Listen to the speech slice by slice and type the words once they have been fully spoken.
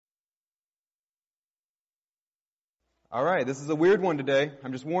All right, this is a weird one today.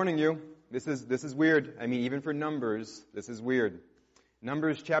 I'm just warning you. This is weird. I mean, even for Numbers, this is weird.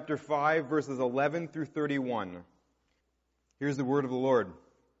 Numbers chapter 5, verses 11 through 31. Here's the word of the Lord.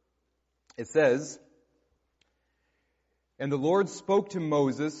 It says, "And the Lord spoke to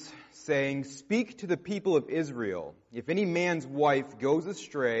Moses, saying, Speak to the people of Israel. If any man's wife goes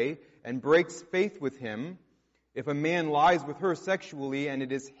astray and breaks faith with him, if a man lies with her sexually and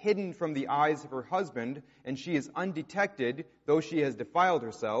it is hidden from the eyes of her husband, and she is undetected, though she has defiled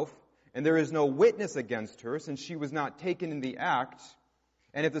herself, and there is no witness against her, since she was not taken in the act,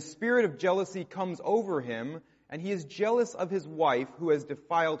 and if the spirit of jealousy comes over him, and he is jealous of his wife who has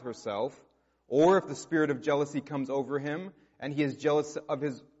defiled herself, or if the spirit of jealousy comes over him, and he is jealous of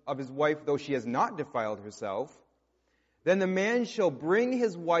his wife though she has not defiled herself, then the man shall bring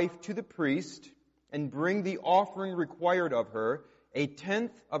his wife to the priest, and bring the offering required of her,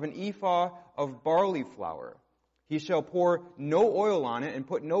 1/10 of an ephah of barley flour. He shall pour no oil on it and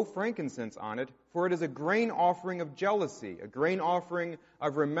put no frankincense on it, for it is a grain offering of jealousy, a grain offering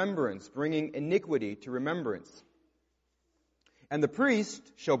of remembrance, bringing iniquity to remembrance. And the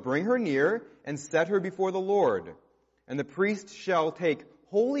priest shall bring her near and set her before the Lord. And the priest shall take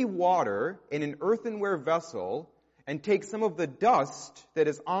holy water in an earthenware vessel, and take some of the dust that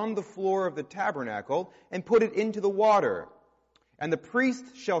is on the floor of the tabernacle, and put it into the water. And the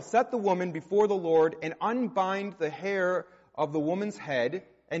priest shall set the woman before the Lord, and unbind the hair of the woman's head,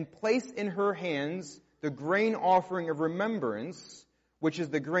 and place in her hands the grain offering of remembrance, which is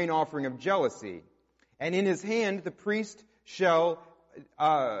the grain offering of jealousy. And in his hand the priest shall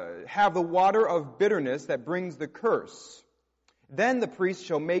have the water of bitterness that brings the curse. Then the priest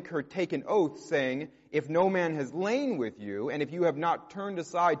shall make her take an oath, saying, If no man has lain with you, and if you have not turned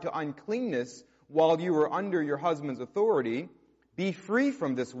aside to uncleanness while you were under your husband's authority, be free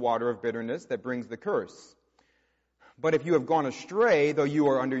from this water of bitterness that brings the curse. But if you have gone astray, though you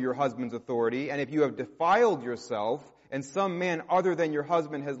are under your husband's authority, and if you have defiled yourself, and some man other than your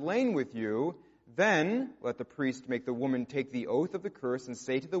husband has lain with you, then let the priest make the woman take the oath of the curse, and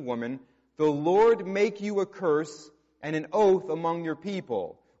say to the woman, The Lord make you a curse and an oath among your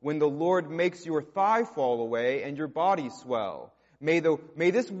people, when the Lord makes your thigh fall away and your body swell. May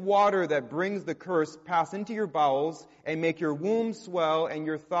this water that brings the curse pass into your bowels, and make your womb swell and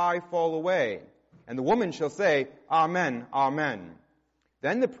your thigh fall away. And the woman shall say, Amen, Amen.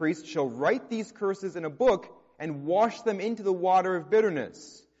 Then the priest shall write these curses in a book, and wash them into the water of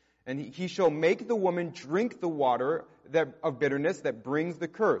bitterness. And he shall make the woman drink the water of bitterness that brings the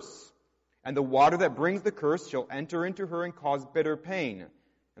curse. And the water that brings the curse shall enter into her and cause bitter pain.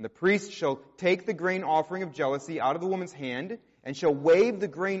 And the priest shall take the grain offering of jealousy out of the woman's hand, and shall wave the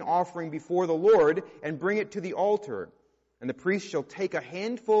grain offering before the Lord, and bring it to the altar. And the priest shall take a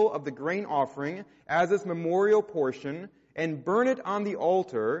handful of the grain offering as its memorial portion, and burn it on the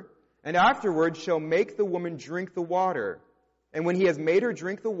altar, and afterwards shall make the woman drink the water. And when he has made her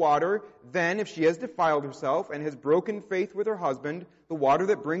drink the water, then if she has defiled herself and has broken faith with her husband, the water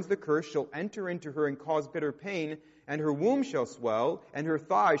that brings the curse shall enter into her and cause bitter pain, and her womb shall swell, and her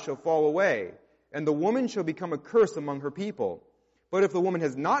thigh shall fall away, and the woman shall become a curse among her people. But if the woman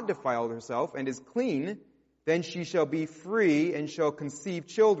has not defiled herself and is clean, then she shall be free and shall conceive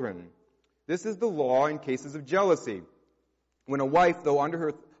children. This is the law in cases of jealousy. When a wife, though under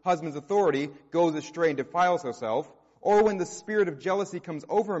her husband's authority, goes astray and defiles herself, or when the spirit of jealousy comes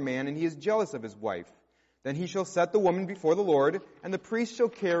over a man and he is jealous of his wife, then he shall set the woman before the Lord, and the priest shall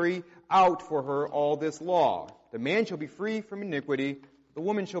carry out for her all this law. The man shall be free from iniquity, the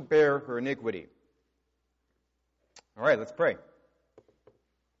woman shall bear her iniquity. All right, let's pray.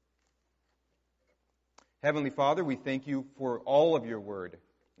 Heavenly Father, we thank you for all of your word,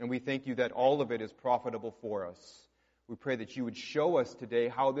 and we thank you that all of it is profitable for us. We pray that you would show us today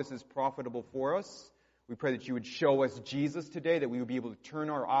how this is profitable for us. We pray that you would show us Jesus today, that we would be able to turn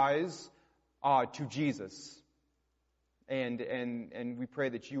our eyes to Jesus. And we pray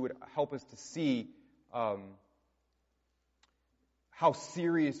that you would help us to see how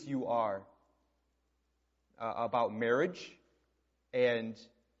serious you are about marriage, and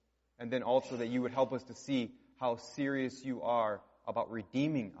then also that you would help us to see how serious you are about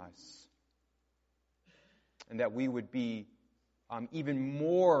redeeming us. And that we would be even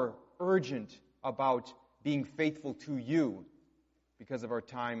more urgent about being faithful to you because of our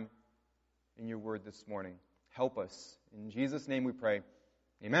time in your word this morning. Help us. In Jesus' name we pray.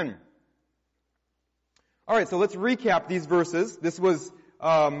 Amen. All right, so let's recap these verses. This was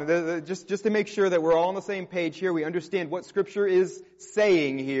just to make sure that we're all on the same page here. We understand what Scripture is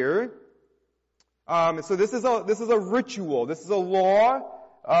saying here. So this is a ritual. This is a law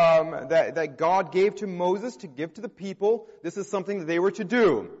that God gave to Moses to give to the people. This is something that they were to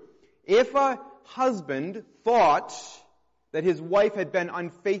do. If a husband thought that his wife had been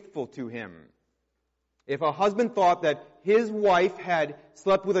unfaithful to him, if a husband thought that his wife had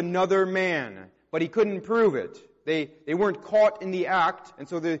slept with another man, but he couldn't prove it, they weren't caught in the act, and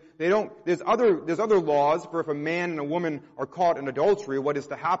so there's other laws for if a man and a woman are caught in adultery, what is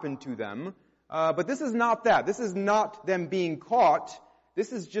to happen to them. But this is not that. This is not them being caught.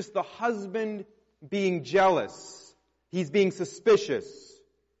 This is just the husband being jealous. He's being suspicious.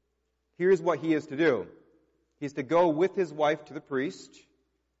 Here's what he is to do. He's to go with his wife to the priest.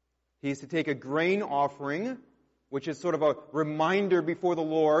 He's to take a grain offering, which is sort of a reminder before the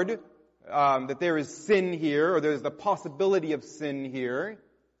Lord that there is sin here, or there's the possibility of sin here.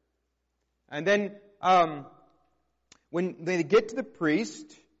 And then when they get to the priest,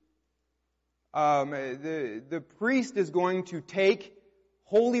 the priest is going to take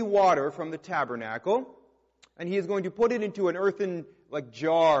holy water from the tabernacle, and he is going to put it into an earthen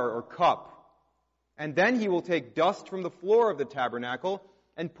jar or cup. And then he will take dust from the floor of the tabernacle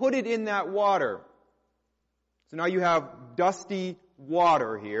and put it in that water. So now you have dusty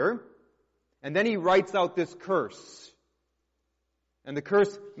water here. And then he writes out this curse. And the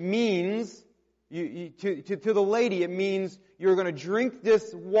curse means, to the lady, it means you're going to drink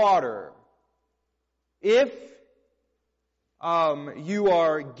this water. If you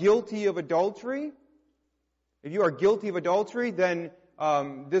are guilty of adultery, then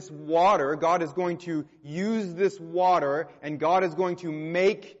this water, God is going to use this water, and God is going to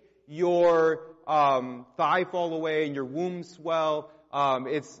make your thigh fall away and your womb swell.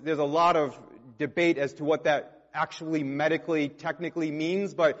 There's a lot of debate as to what that actually medically, technically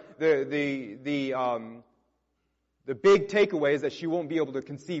means, but the big takeaway is that she won't be able to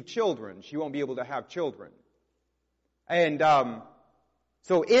conceive children. She won't be able to have children. And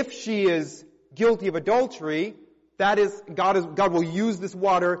so if she is guilty of adultery, God will use this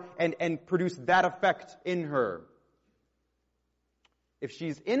water and produce that effect in her. If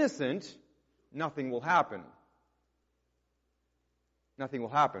she's innocent, nothing will happen. Nothing will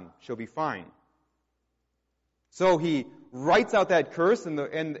happen. She'll be fine. So he writes out that curse, and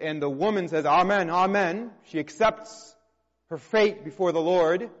the woman says, Amen, Amen. She accepts her fate before the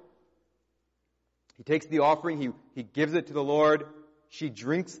Lord. He takes the offering, he gives it to the Lord. She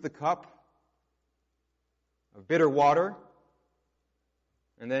drinks the cup of bitter water.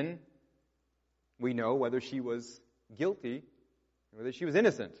 And then we know whether she was guilty or whether she was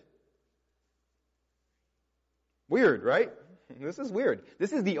innocent. Weird, right? This is weird.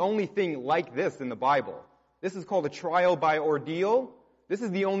 This is the only thing like this in the Bible. This is called a trial by ordeal. This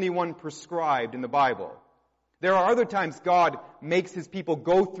is the only one prescribed in the Bible. There are other times God makes His people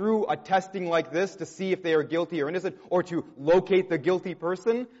go through a testing like this to see if they are guilty or innocent, or to locate the guilty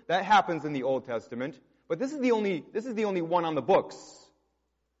person. That happens in the Old Testament. But this is the only one on the books.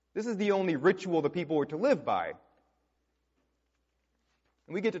 This is the only ritual the people were to live by.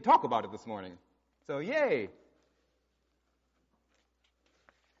 And we get to talk about it this morning. So yay!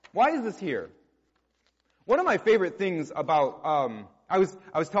 Why is this here? One of my favorite things about, I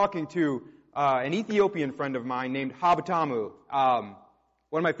was talking to an Ethiopian friend of mine named Habatamu, one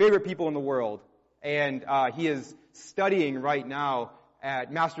of my favorite people in the world, and he is studying right now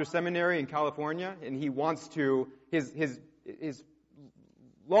at Master's Seminary in California, and he wants to, his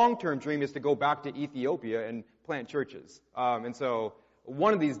long-term dream is to go back to Ethiopia and plant churches. And so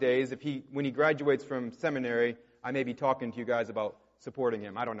one of these days, when he graduates from seminary, I may be talking to you guys about supporting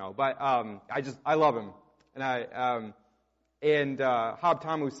him. I don't know, but I love him, and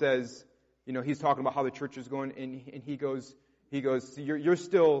Habatamu says, he's talking about how the church is going, and he goes, so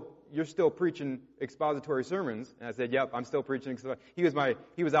you're still preaching expository sermons. And I said, yep, I'm still preaching. He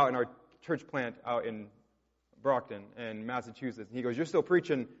was out in our church plant out in Brockton in Massachusetts. And he goes, you're still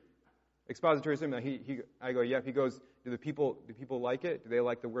preaching expository sermons? I go, yep. He goes, do people like it? Do they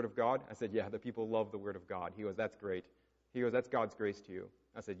like the Word of God? I said, yeah, the people love the Word of God. He goes, that's great. He goes, that's God's grace to you.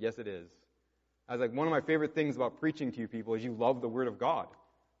 I said, yes, it is. I was like, one of my favorite things about preaching to you people is you love the Word of God.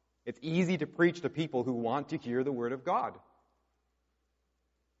 It's easy to preach to people who want to hear the Word of God.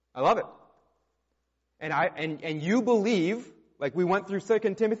 I love it. And you believe, like we went through 2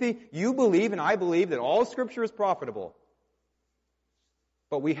 Timothy, you believe and I believe that all Scripture is profitable.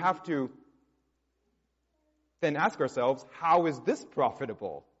 But we have to then ask ourselves, how is this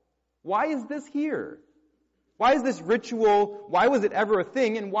profitable? Why is this here? Why is this ritual, why was it ever a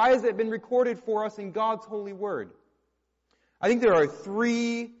thing, and why has it been recorded for us in God's holy word? I think there are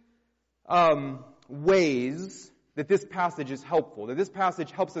three ways that this passage is helpful, that this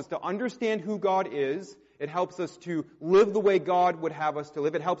passage helps us to understand who God is. It helps us to live the way God would have us to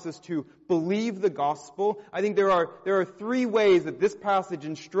live. It helps us to believe the gospel. I think there are three ways that this passage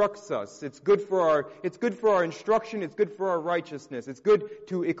instructs us. It's good for our instruction. It's good for our righteousness. It's good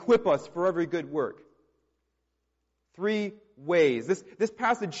to equip us for every good work. Three ways. This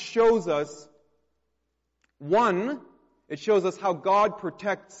passage shows us, one, it shows us how God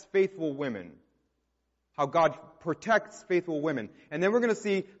protects faithful women. How God protects faithful women. And then we're going to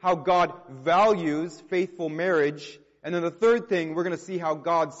see how God values faithful marriage. And then the third thing, we're going to see how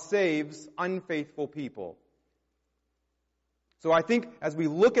God saves unfaithful people. So I think as we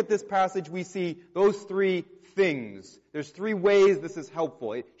look at this passage, we see those three things. There's three ways this is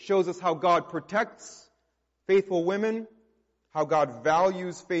helpful. It shows us how God protects faithful women, how God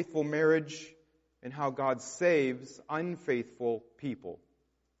values faithful marriage, and how God saves unfaithful people.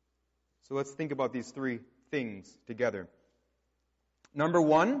 So let's think about these three things together. Number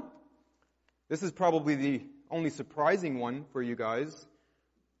one, this is probably the only surprising one for you guys.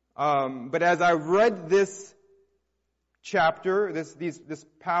 But as I read this chapter, this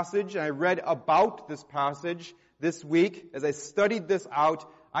passage, and I read about this passage this week, as I studied this out,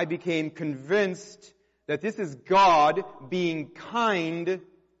 I became convinced that this is God being kind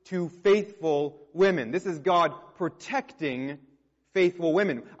to faithful women. This is God protecting faithful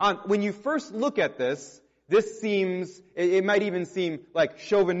women. When you first look at this seems, it might even seem like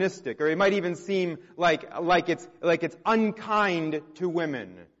chauvinistic, or it might even seem like it's unkind to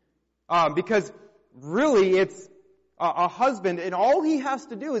women. Because really it's a husband, and all he has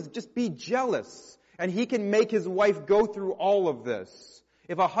to do is just be jealous, and he can make his wife go through all of this.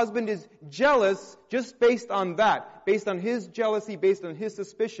 If a husband is jealous, just based on that, based on his jealousy, based on his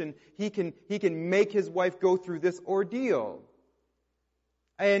suspicion, he can make his wife go through this ordeal.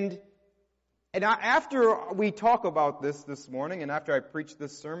 And after we talk about this morning, and after I preach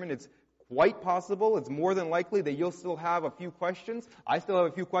this sermon, it's quite possible, it's more than likely that you'll still have a few questions. I still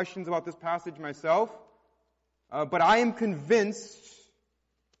have a few questions about this passage myself. But I am convinced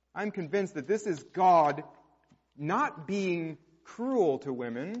that this is God not being cruel to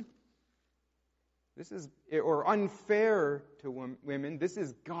women. Or unfair to women. This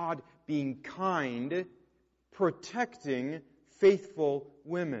is God being kind, protecting faithful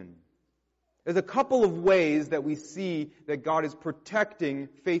women. There's a couple of ways that we see that God is protecting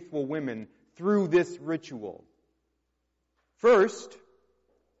faithful women through this ritual. First,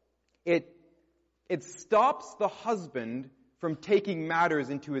 it stops the husband from taking matters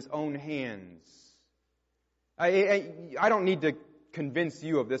into his own hands. I don't need to convince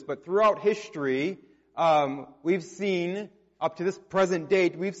you of this, but throughout history, we've seen, up to this present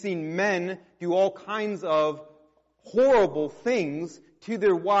date, we've seen men do all kinds of horrible things to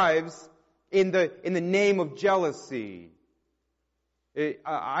their wives in the name of jealousy.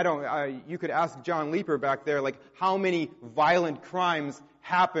 You could ask John Leeper back there, like, how many violent crimes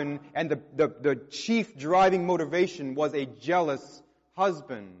happen, and the chief driving motivation was a jealous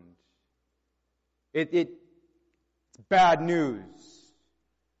husband. It's bad news.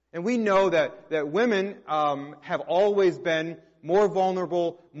 And we know that women have always been more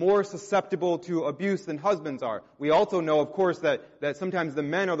vulnerable, more susceptible to abuse than husbands are. We also know, of course, that sometimes the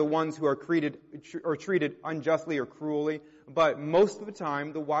men are the ones who are treated unjustly or cruelly, but most of the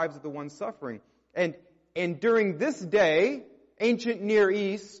time the wives are the ones suffering. And during this day, ancient Near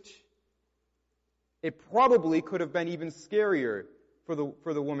East, it probably could have been even scarier for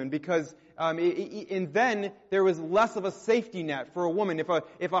the woman, because and then there was less of a safety net for a woman.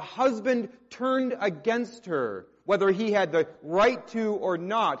 If a husband turned against her, whether he had the right to or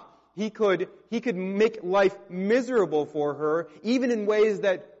not, he could make life miserable for her, even in ways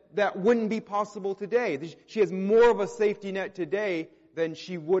that wouldn't be possible today. She has more of a safety net today than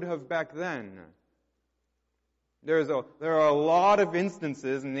she would have back then. There are a lot of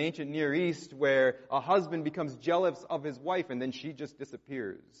instances in the ancient Near East where a husband becomes jealous of his wife and then she just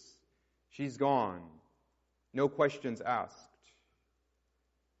disappears. She's gone. No questions asked.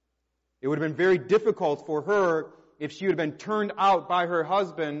 It would have been very difficult for her if she would have been turned out by her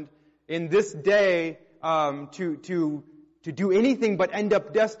husband in this day to do anything but end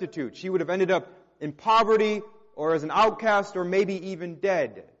up destitute. She would have ended up in poverty or as an outcast or maybe even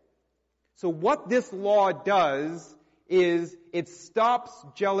dead. So what this law does is it stops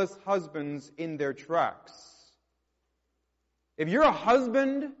jealous husbands in their tracks. If you're a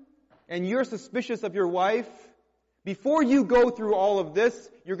husband and you're suspicious of your wife, before you go through all of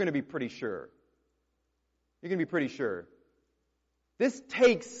this, you're going to be pretty sure. You're going to be pretty sure. This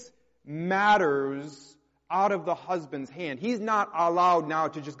takes matters out of the husband's hand. He's not allowed now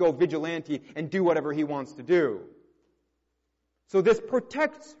to just go vigilante and do whatever he wants to do. So this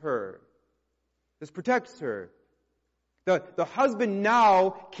protects her. This protects her. The husband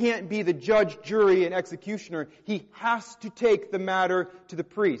now can't be the judge, jury, and executioner. He has to take the matter to the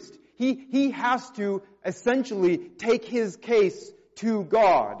priest. He has to essentially take his case to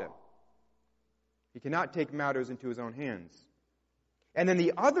God. He cannot take matters into his own hands. And then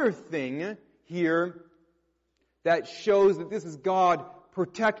the other thing here that shows that this is God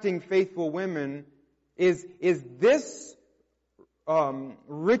protecting faithful women is this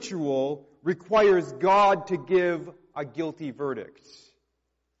ritual requires God to give a guilty verdict.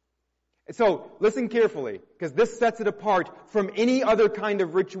 So, listen carefully, because this sets it apart from any other kind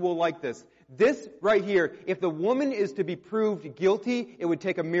of ritual like this. This right here, if the woman is to be proved guilty, it would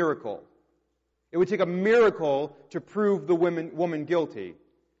take a miracle. It would take a miracle to prove the woman guilty.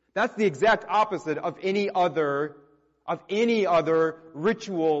 That's the exact opposite of any other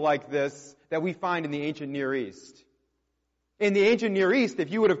ritual like this that we find in the ancient Near East. In the ancient Near East,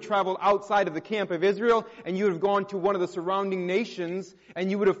 if you would have traveled outside of the camp of Israel and you would have gone to one of the surrounding nations and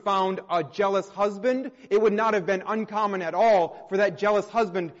you would have found a jealous husband, it would not have been uncommon at all for that jealous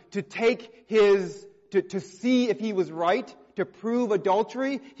husband to take to see if he was right, to prove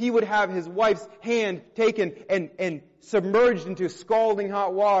adultery. He would have his wife's hand taken and submerged into scalding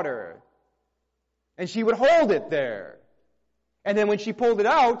hot water. And she would hold it there. And then when she pulled it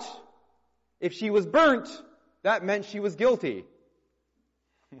out, if she was burnt, that meant she was guilty.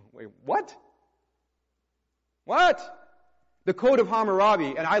 Wait, what? What? The Code of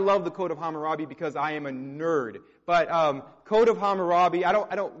Hammurabi, and I love the Code of Hammurabi because I am a nerd. But Code of Hammurabi, I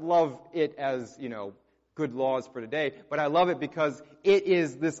don't love it as, good laws for today, but I love it because it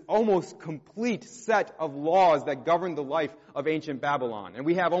is this almost complete set of laws that govern the life of ancient Babylon. And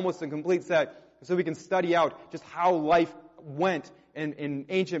we have almost a complete set so we can study out just how life went in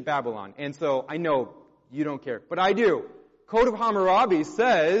ancient Babylon. And so I know you don't care, but I do. Code of Hammurabi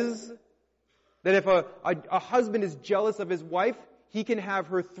says that if a husband is jealous of his wife, he can have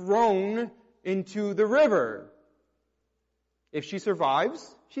her thrown into the river. If she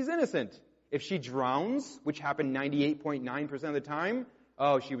survives, she's innocent. If she drowns, which happened 98.9% of the time,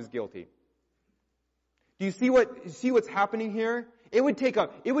 she was guilty. Do you see what's happening here? It would take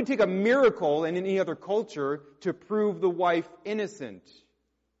a miracle in any other culture to prove the wife innocent.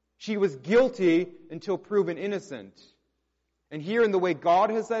 She was guilty until proven innocent. And here in the way God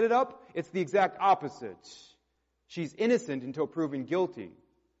has set it up, it's the exact opposite. She's innocent until proven guilty.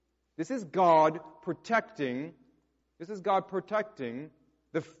 This is God protecting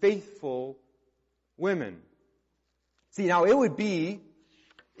the faithful women. See, now it would be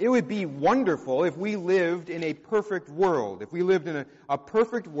wonderful if we lived in a perfect world. If we lived in a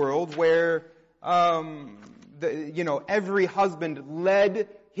perfect world where every husband led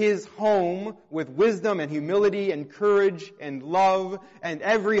his home with wisdom and humility and courage and love, and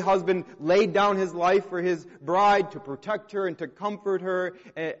every husband laid down his life for his bride to protect her and to comfort her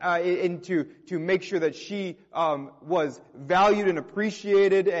and to make sure that she was valued and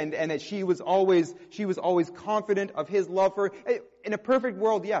appreciated and that she was always confident of his love for her. In a perfect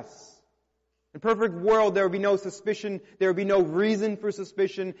world, yes. In a perfect world, there would be no suspicion. There would be no reason for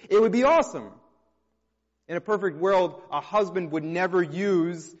suspicion. It would be awesome. In a perfect world, a husband would never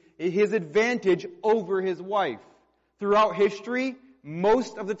use his advantage over his wife. Throughout history,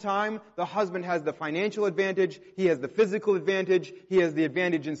 most of the time, the husband has the financial advantage, he has the physical advantage, he has the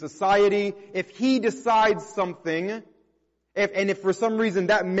advantage in society. If he decides something, if for some reason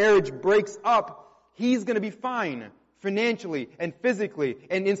that marriage breaks up, he's going to be fine financially and physically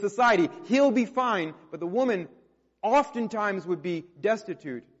and in society. He'll be fine, but the woman oftentimes would be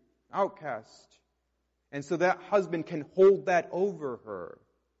destitute, outcast. And so that husband can hold that over her.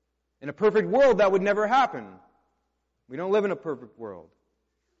 In a perfect world, that would never happen. We don't live in a perfect world.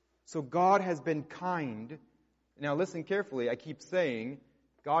 So God has been kind. Now listen carefully. I keep saying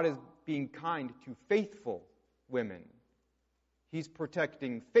God is being kind to faithful women. He's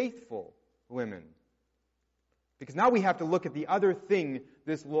protecting faithful women. Because now we have to look at the other thing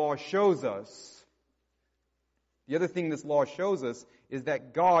this law shows us. The other thing this law shows us is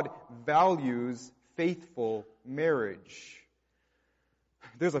that God values faithful marriage.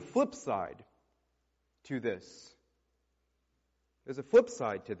 There's a flip side to this. There's a flip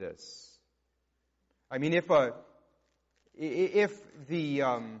side to this. I mean, if the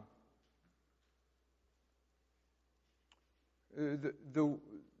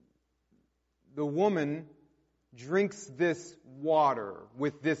woman drinks this water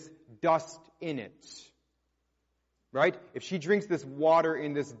with this dust in it, right? If she drinks this water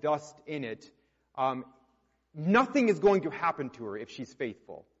in this dust in it, nothing is going to happen to her if she's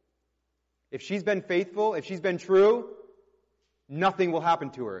faithful. If she's been faithful, if she's been true, nothing will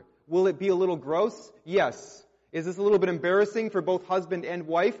happen to her. Will it be a little gross? Yes. Is this a little bit embarrassing for both husband and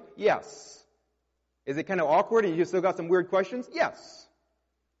wife? Yes. Is it kind of awkward and you still got some weird questions? Yes.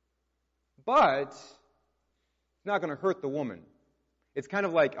 But it's not going to hurt the woman. It's kind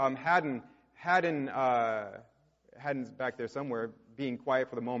of like Haddon's back there somewhere, being quiet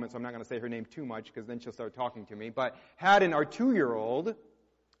for the moment, so I'm not going to say her name too much because then she'll start talking to me. But Haddon, our 2-year-old,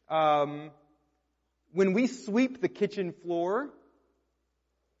 when we sweep the kitchen floor,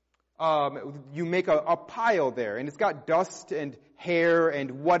 you make a pile there, and it's got dust and hair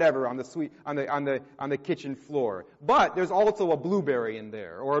and whatever on the kitchen floor. But there's also a blueberry in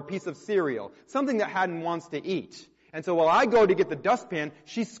there, or a piece of cereal, something that Haddon wants to eat. And so while I go to get the dustpan,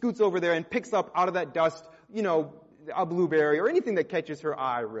 she scoots over there and picks up out of that dust, a blueberry or anything that catches her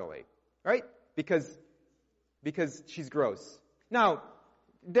eye, really, right? Because she's gross. Now,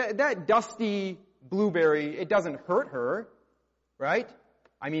 that dusty blueberry, it doesn't hurt her, right?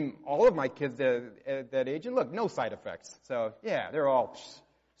 I mean, all of my kids at that age, and look, no side effects. So, yeah, they're all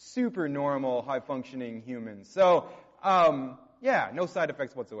super normal, high-functioning humans. So, no side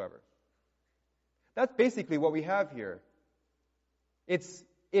effects whatsoever. That's basically what we have here. It's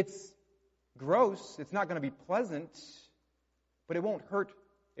gross. It's not going to be pleasant, but it won't hurt.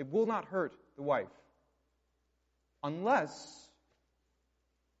 It will not hurt the wife. Unless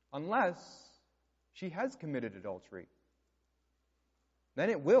she has committed adultery. Then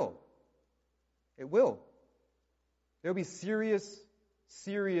it will. It will. There will be serious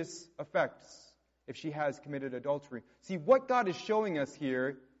effects if she has committed adultery. See, what God is showing us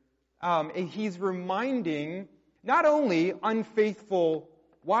here, He's reminding not only unfaithful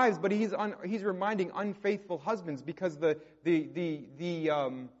wives, but He's reminding unfaithful husbands, because the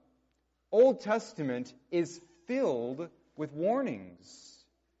Old Testament is filled with warnings.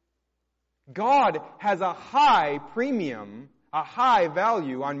 God has a high premium, a high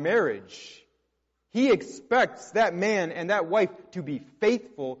value on marriage. He expects that man and that wife to be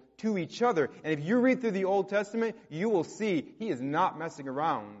faithful to each other. And if you read through the Old Testament, you will see He is not messing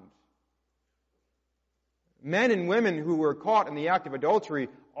around. Men and women who were caught in the act of adultery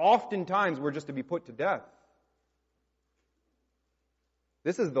oftentimes were just to be put to death.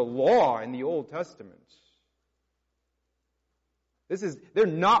 This is the law in the Old Testament. They're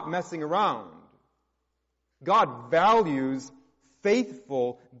not messing around. God values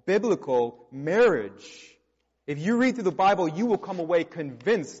faithful, biblical marriage. If you read through the Bible, you will come away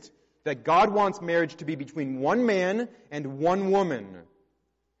convinced that God wants marriage to be between one man and one woman.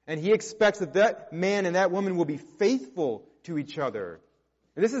 And He expects that man and that woman will be faithful to each other.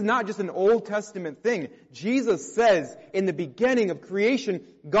 And this is not just an Old Testament thing. Jesus says in the beginning of creation,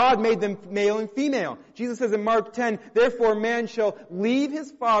 God made them male and female. Jesus says in Mark 10, therefore man shall leave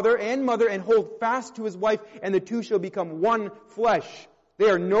his father and mother and hold fast to his wife, and the two shall become one flesh. They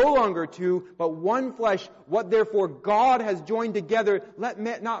are no longer two, but one flesh. What therefore God has joined together, let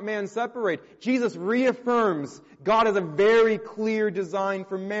not man separate. Jesus reaffirms God has a very clear design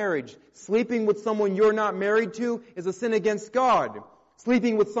for marriage. Sleeping with someone you're not married to is a sin against God.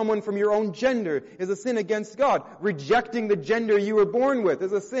 Sleeping with someone from your own gender is a sin against God. Rejecting the gender you were born with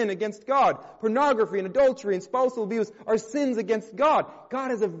is a sin against God. Pornography and adultery and spousal abuse are sins against God.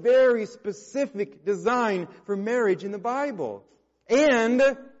 God has a very specific design for marriage in the Bible. And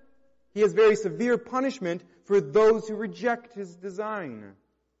He has very severe punishment for those who reject His design.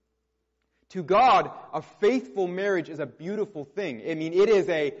 To God, a faithful marriage is a beautiful thing. I mean, it is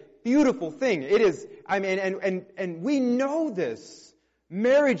a beautiful thing. It is, and we know this.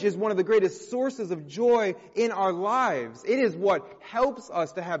 Marriage is one of the greatest sources of joy in our lives. It is what helps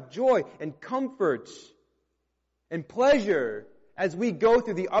us to have joy and comfort and pleasure as we go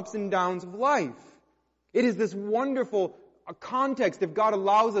through the ups and downs of life. It is this wonderful context if God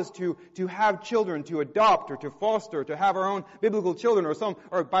allows us to have children, to adopt or to foster, to have our own biblical children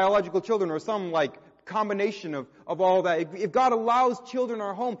or biological children or some like combination of all that. If God allows children in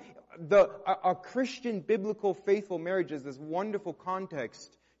our home, a Christian biblical faithful marriage is this wonderful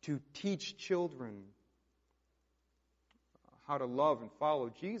context to teach children how to love and follow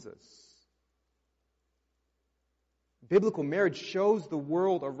Jesus. Biblical marriage shows the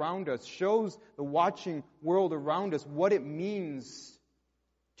world around us, shows the watching world around us what it means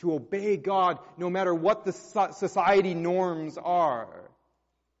to obey God no matter what the society norms are.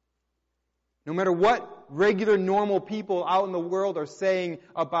 No matter what regular normal people out in the world are saying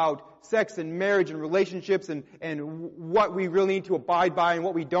about sex and marriage and relationships and what we really need to abide by and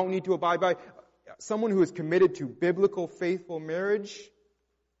what we don't need to abide by, someone who is committed to biblical faithful marriage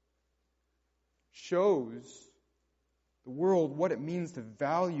shows the world what it means to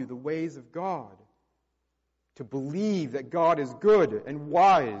value the ways of God, to believe that God is good and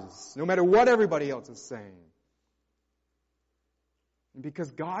wise, no matter what everybody else is saying. And because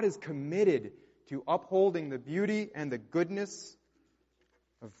God is committed to upholding the beauty and the goodness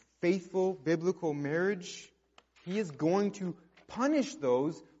of faithful biblical marriage, He is going to punish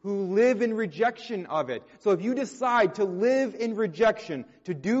those who live in rejection of it. So if you decide to live in rejection,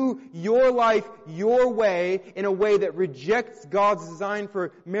 to do your life your way in a way that rejects God's design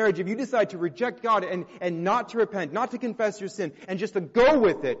for marriage, if you decide to reject God and not to repent, not to confess your sin, and just to go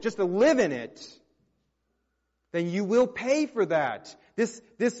with it, just to live in it, then you will pay for that. This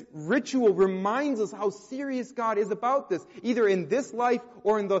ritual reminds us how serious God is about this. Either in this life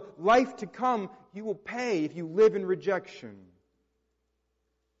or in the life to come, you will pay if you live in rejection.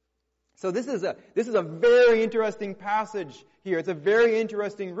 So this is a very interesting passage here. It's a very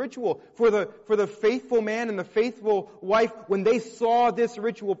interesting ritual for the faithful man and the faithful wife when they saw this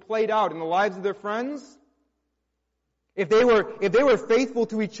ritual played out in the lives of their friends. If they were faithful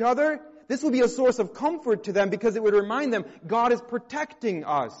to each other, this will be a source of comfort to them because it would remind them God is protecting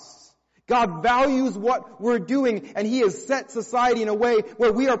us. God values what we're doing, and He has set society in a way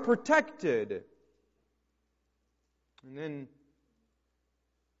where we are protected. And then,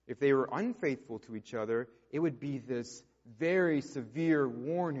 if they were unfaithful to each other, it would be this very severe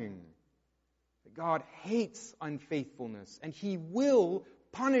warning that God hates unfaithfulness, and He will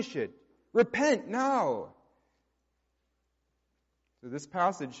punish it. Repent now. So this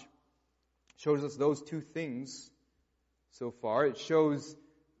passage shows us those two things so far. It shows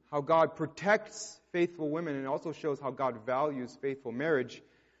how God protects faithful women, and it also shows how God values faithful marriage.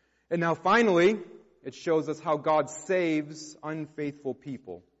 And now finally, it shows us how God saves unfaithful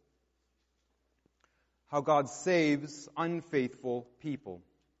people. How God saves unfaithful people.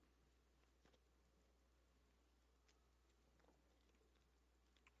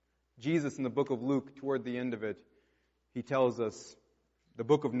 Jesus, in the book of Luke, toward the end of it, He tells us, the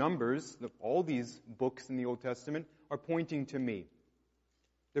book of Numbers, all these books in the Old Testament are pointing to me.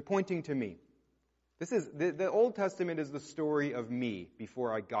 They're pointing to me. This is the Old Testament is the story of me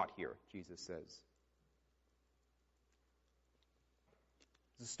before I got here, Jesus says.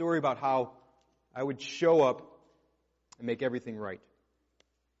 It's a story about how I would show up and make everything right.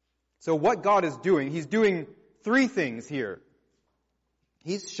 So what God is doing, He's doing three things here.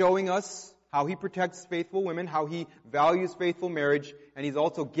 He's showing us how He protects faithful women, how He values faithful marriage, and He's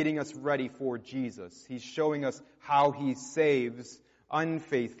also getting us ready for Jesus. He's showing us how He saves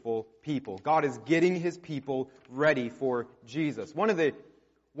unfaithful people. God is getting His people ready for Jesus. One of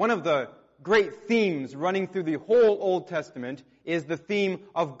the great themes running through the whole Old Testament is the theme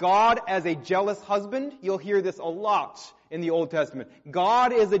of God as a jealous husband. You'll hear this a lot in the Old Testament.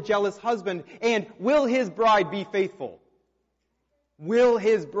 God is a jealous husband, and will His bride be faithful? Will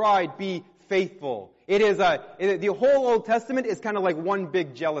His bride be faithful? The whole Old Testament is kind of like one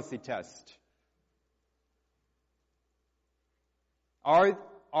big jealousy test. Are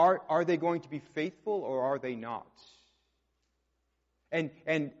they going to be faithful or are they not?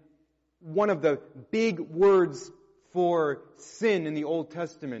 And one of the big words for sin in the Old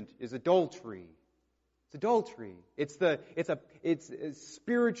Testament is adultery. It's adultery. It's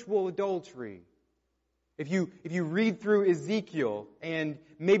spiritual adultery. If you read through Ezekiel, and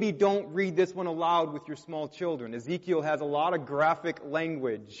maybe don't read this one aloud with your small children. Ezekiel has a lot of graphic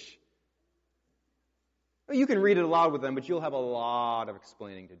language. You can read it aloud with them, but you'll have a lot of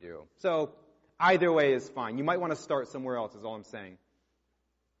explaining to do. So either way is fine. You might want to start somewhere else, is all I'm saying.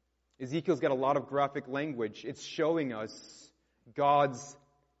 Ezekiel's got a lot of graphic language. It's showing us God's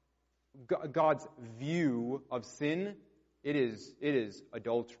view of sin. It is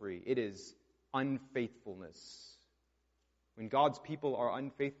adultery. It is unfaithfulness. When God's people are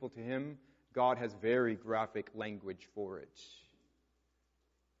unfaithful to Him, God has very graphic language for it.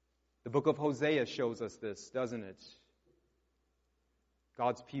 The book of Hosea shows us this, doesn't it?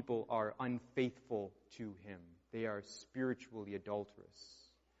 God's people are unfaithful to Him. They are spiritually adulterous.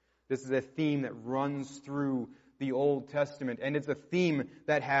 This is a theme that runs through the Old Testament, and it's a theme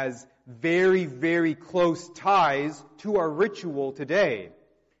that has very, very close ties to our ritual today.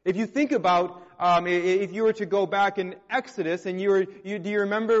 If you think about, if you were to go back in Exodus, and do you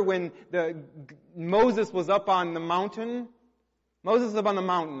remember when Moses was up on the mountain? Moses is up on the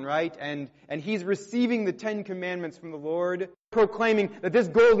mountain, right? And he's receiving the 10 Commandments from the Lord, proclaiming that this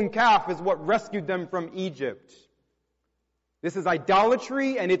golden calf is what rescued them from Egypt. This is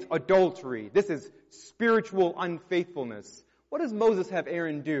idolatry and it's adultery. This is spiritual unfaithfulness. What does Moses have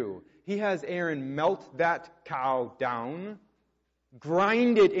Aaron do? He has Aaron melt that cow down,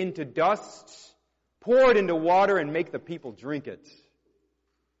 grind it into dust, pour it into water, and make the people drink it.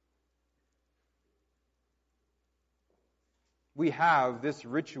 we have this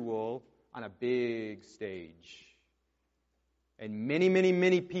ritual on a big stage. And many, many,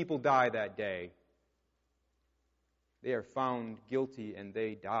 many people die that day. They are found guilty and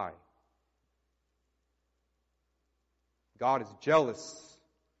they die. God is jealous.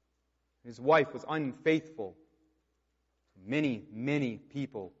 His wife was unfaithful. Many, many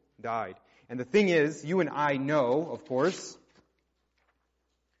people died. And the thing is, you and I know, of course,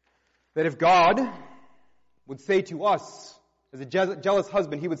 that if God would say to us, as a jealous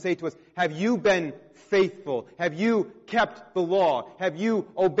husband, He would say to us, have you been faithful? Have you kept the law? Have you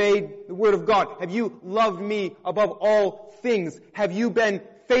obeyed the word of God? Have you loved me above all things? Have you been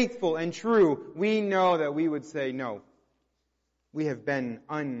faithful and true? We know that we would say no. We have been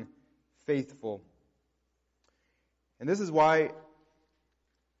unfaithful. And this is why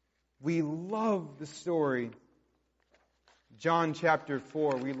we love the story. John chapter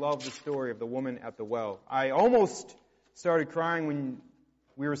 4, we love the story of the woman at the well. I almost started crying when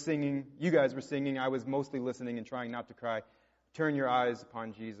we were singing. You guys were singing. I was mostly listening and trying not to cry. Turn your eyes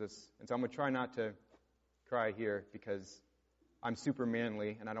upon Jesus. And so I'm going to try not to cry here because I'm super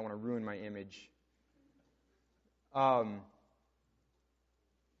manly and I don't want to ruin my image.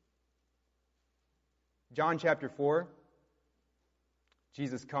 John chapter 4,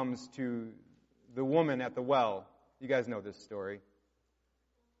 Jesus comes to the woman at the well. You guys know this story.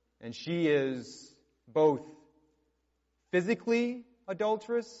 And she is both physically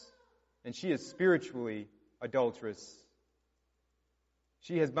adulterous and she is spiritually adulterous.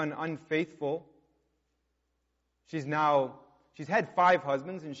 She has been unfaithful. She's had 5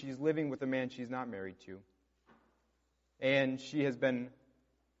 husbands and she's living with a man she's not married to. And she has been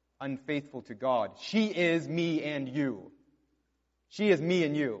unfaithful to God. She is me and you. She is me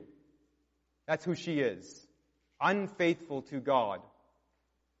and you. That's who she is. Unfaithful to God.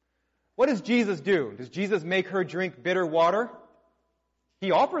 What does Jesus do? Does Jesus make her drink bitter water?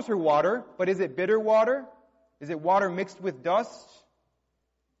 He offers her water, but is it bitter water? Is it water mixed with dust?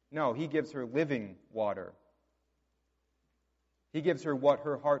 No, He gives her living water. He gives her what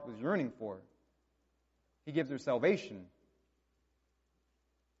her heart was yearning for. He gives her salvation.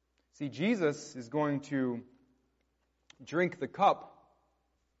 See, Jesus is going to drink the cup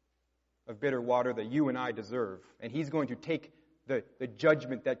of bitter water that you and I deserve. And He's going to take the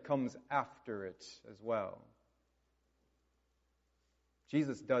judgment that comes after it as well.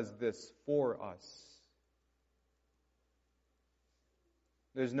 Jesus does this for us.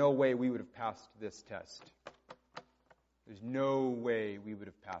 There's no way we would have passed this test. There's no way we would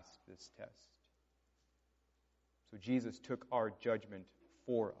have passed this test. So Jesus took our judgment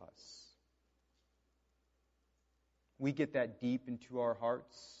for us. We get that deep into our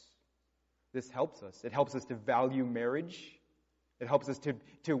hearts. This helps us. It helps us to value marriage. It helps us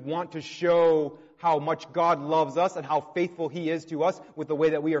to want to show how much God loves us and how faithful He is to us with the way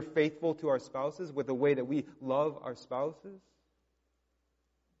that we are faithful to our spouses, with the way that we love our spouses.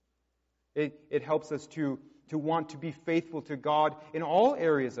 It helps us to want to be faithful to God in all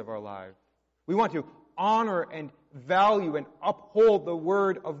areas of our life. We want to honor and value and uphold the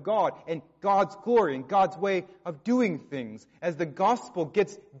Word of God and God's glory and God's way of doing things. As the gospel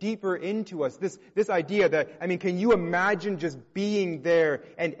gets deeper into us, this idea that, can you imagine just being there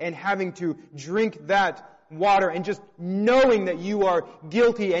and having to drink that water and just knowing that you are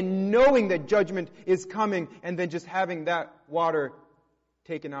guilty and knowing that judgment is coming and then just having that water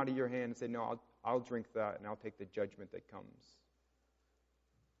taken out of your hand and say, no, I'll drink that and I'll take the judgment that comes.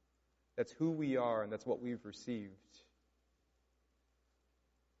 That's who we are, and that's what we've received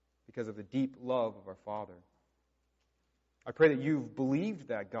because of the deep love of our Father. I pray that you've believed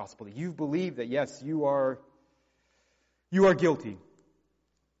that gospel, that you've believed that, yes, you are guilty.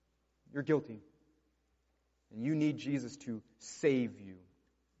 You're guilty. And you need Jesus to save you.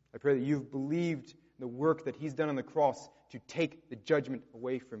 I pray that you've believed the work that He's done on the cross to take the judgment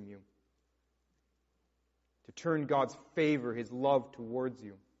away from you, to turn God's favor, His love towards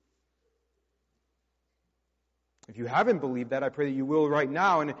you. If you haven't believed that, I pray that you will right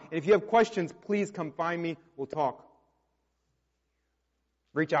now. And if you have questions, please come find me. We'll talk.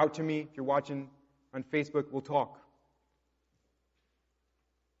 Reach out to me. If you're watching on Facebook, we'll talk.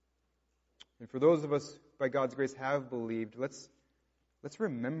 And for those of us, by God's grace, have believed, let's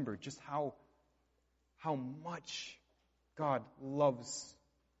remember just how much God loves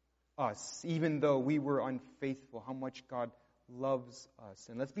us, even though we were unfaithful, how much God loves us.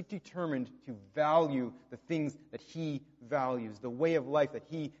 And let's be determined to value the things that He values, the way of life that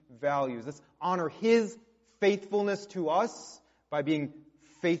He values. Let's honor His faithfulness to us by being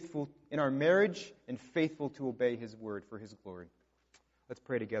faithful in our marriage and faithful to obey His word for His glory. Let's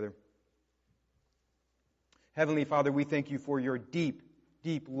pray together. Heavenly Father, we thank you for your deep,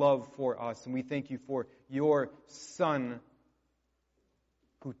 deep love for us. And we thank you for your Son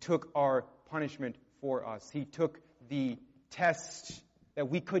who took our punishment for us. He took the test that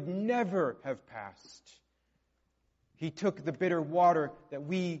we could never have passed. He took the bitter water that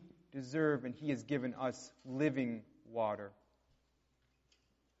we deserve, and He has given us living water.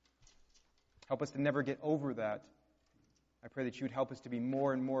 Help us to never get over that. I pray that you would help us to be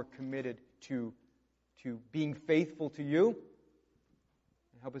more and more committed to being faithful to you,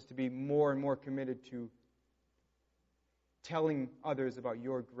 and help us to be more and more committed to telling others about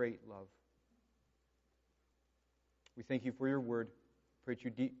your great love. We thank you for your word. Pray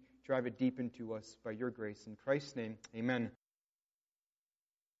that you drive it deep into us by your grace. In Christ's name, amen.